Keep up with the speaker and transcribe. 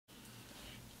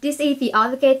This is the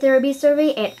Ortho-K therapy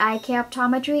survey at Eye Care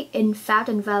Optometry in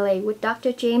Fountain Valley with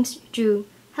Dr. James Truong.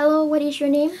 Hello, what is your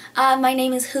name? My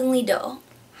name is Hoon-Lee Do.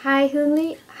 Hi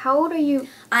Hoon-Lee, how old are you?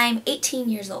 I'm 18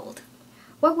 years old.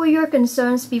 What were your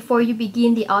concerns before you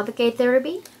begin the Ortho-K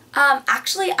therapy?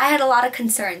 Actually, I had a lot of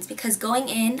concerns because going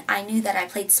in, I knew that I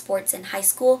played sports in high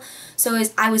school, so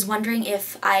I was wondering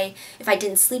if I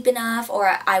didn't sleep enough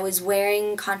or I was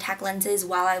wearing contact lenses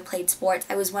while I played sports.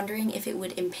 I was wondering if it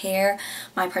would impair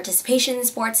my participation in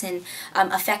sports and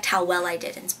affect how well I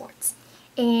did in sports.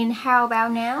 And how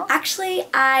about now? Actually,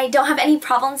 I don't have any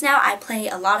problems now. I play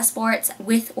a lot of sports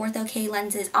with Ortho-K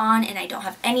lenses on and I don't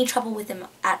have any trouble with them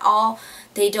at all.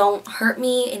 They don't hurt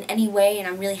me in any way and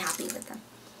I'm really happy with them.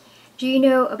 Do you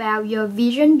know about your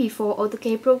vision before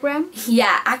Ortho-K program?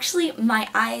 Yeah, actually my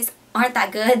eyes aren't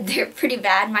that good. They're pretty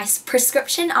bad. My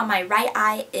prescription on my right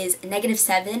eye is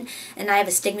 -7 and I have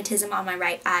astigmatism on my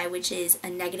right eye which is a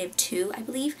 -2 I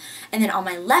believe. And then on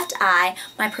my left eye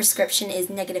my prescription is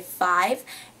 -5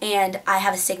 and I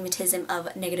have astigmatism of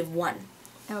 -1.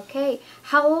 Okay,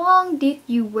 how long did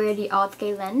you wear the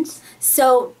Ortho-K lens?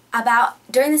 So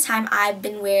during this time I've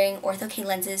been wearing Ortho-K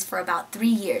lenses for about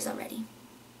 3 years already.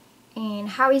 And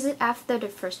how is it after the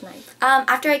first night?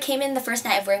 After I came in the first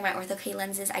night of wearing my Ortho-K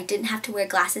lenses, I didn't have to wear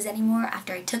glasses anymore.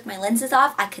 After I took my lenses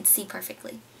off, I could see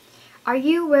perfectly. Are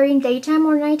you wearing daytime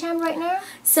or nighttime right now?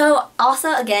 So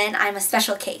also again, I'm a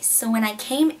special case. So when I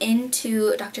came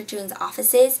into Dr. Truong's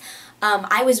offices,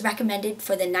 I was recommended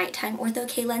for the nighttime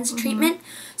Ortho-K lens treatment.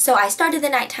 So I started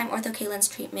the nighttime Ortho-K lens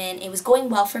treatment. It was going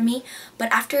well for me,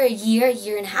 but after a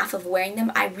year and a half of wearing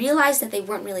them, I realized that they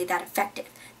weren't really that effective.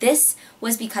 This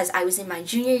was because I was in my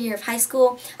junior year of high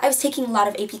school. I was taking a lot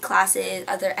of AP classes,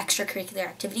 other extracurricular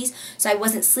activities, so I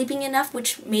wasn't sleeping enough,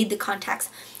 which made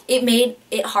it made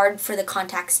it hard for the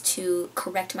contacts to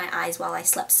correct my eyes while I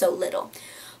slept so little.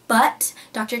 But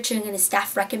Dr. Truong and his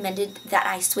staff recommended that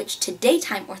I switch to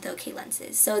daytime Ortho-K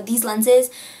lenses. So these lenses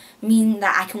mean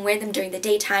that I can wear them during the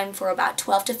daytime for about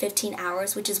 12 to 15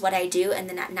 hours, which is what I do, and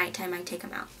then at nighttime I take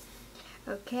them out.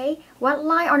 Okay, what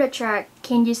line on the chart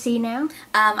can you see now?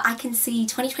 I can see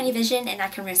 20/20 vision and I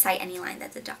can recite any line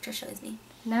that the doctor shows me.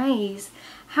 Nice.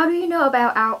 How do you know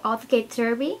about our Ortho-K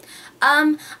therapy?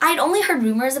 I'd only heard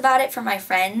rumors about it from my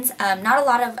friends. Not a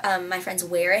lot of my friends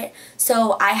wear it.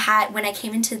 So when I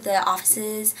came into the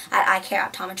offices at Eye Care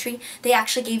Optometry, they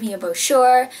actually gave me a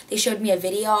brochure. They showed me a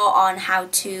video on how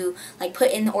to put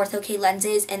in the Ortho-K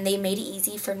lenses and they made it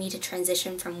easy for me to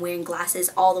transition from wearing glasses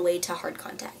all the way to hard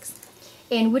contacts.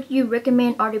 And would you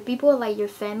recommend other people, like your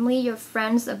family, your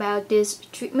friends, about this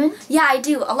treatment? Yeah, I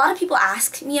do. A lot of people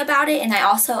ask me about it, and I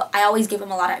always give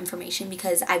them a lot of information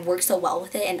because I've worked so well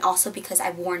with it, and also because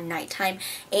I've worn nighttime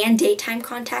and daytime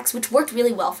contacts, which worked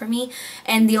really well for me.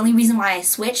 And the only reason why I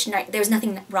switched, there's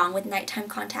nothing wrong with nighttime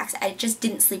contacts. I just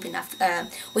didn't sleep enough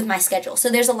with my schedule. So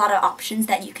there's a lot of options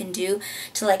that you can do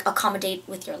to accommodate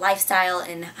with your lifestyle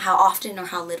and how often or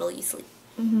how little you sleep.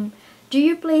 Do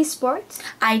you play sports?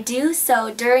 I do.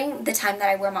 So during the time that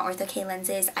I wore my Ortho-K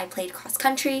lenses, I played cross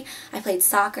country, I played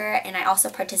soccer, and I also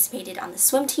participated on the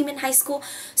swim team in high school.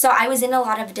 So I was in a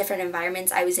lot of different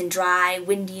environments. I was in dry,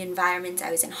 windy environments.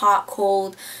 I was in hot,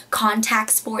 cold,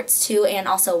 contact sports too, and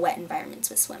also wet environments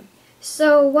with swim.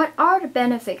 So what are the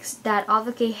benefits that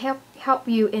Ortho-K help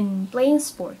you in playing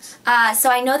sports? So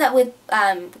I know that with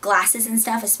glasses and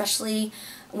stuff, especially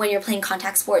when you're playing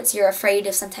contact sports, you're afraid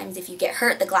of sometimes if you get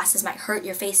hurt, the glasses might hurt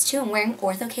your face too. And wearing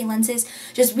Ortho-K lenses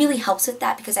just really helps with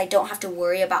that because I don't have to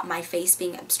worry about my face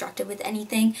being obstructed with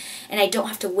anything. And I don't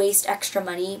have to waste extra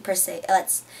money, per se,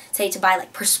 let's say to buy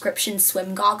prescription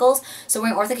swim goggles. So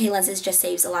wearing Ortho-K lenses just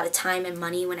saves a lot of time and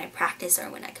money when I practice or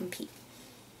when I compete.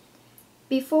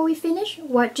 Before we finish,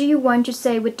 what do you want to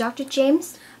say with Dr.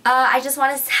 James? I just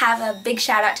want to have a big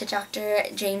shout out to Dr.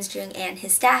 James Truong and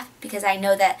his staff because I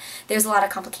know that there's a lot of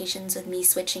complications with me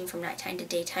switching from nighttime to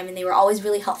daytime and they were always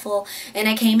really helpful and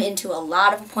I came into a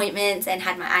lot of appointments and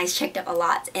had my eyes checked up a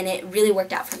lot and it really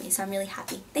worked out for me, so I'm really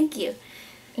happy. Thank you.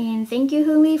 And thank you,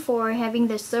 Hoon-Lee, for having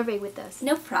this survey with us.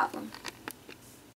 No problem.